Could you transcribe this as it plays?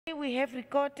we have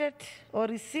recorded or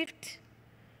received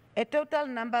a total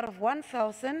number of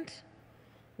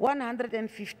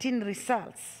 1,115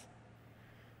 results.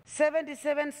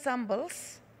 77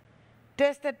 samples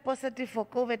tested positive for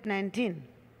COVID-19.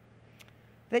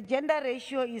 The gender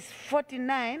ratio is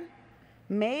 49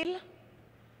 male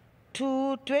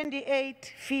to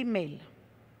 28 female.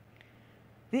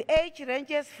 The age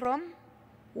ranges from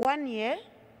 1 year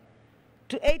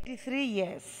to 83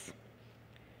 years.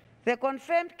 The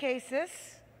confirmed cases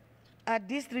are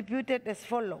distributed as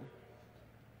follows.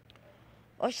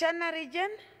 Oshana region,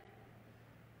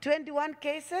 21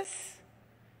 cases,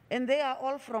 and they are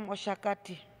all from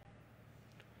Oshakati.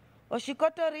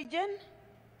 Oshikoto region,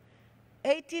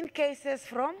 18 cases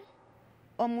from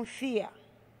Omuthia.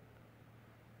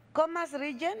 Comas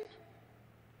region,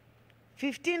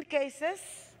 15 cases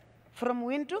from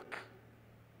Windhoek.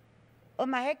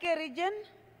 Omaheke region,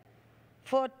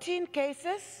 14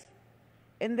 cases,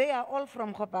 and they are all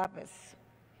from GOBABIS.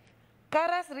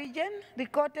 Karas region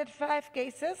recorded 5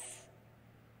 cases.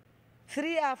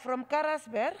 3 are from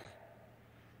Karasberg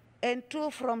and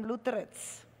 2 from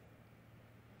Lutherets.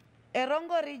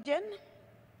 Erongo region,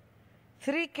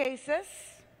 3 cases,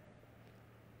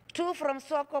 2 from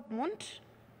Swakopmund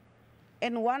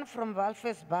and 1 from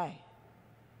Walvis Bay.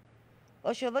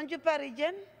 Oshodonjupa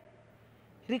region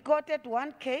recorded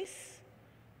 1 case,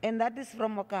 and that is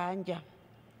from Okahanja.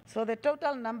 So the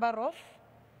total number of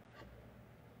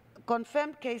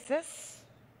confirmed cases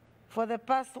for the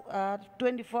past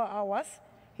 24 hours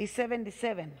is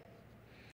 77.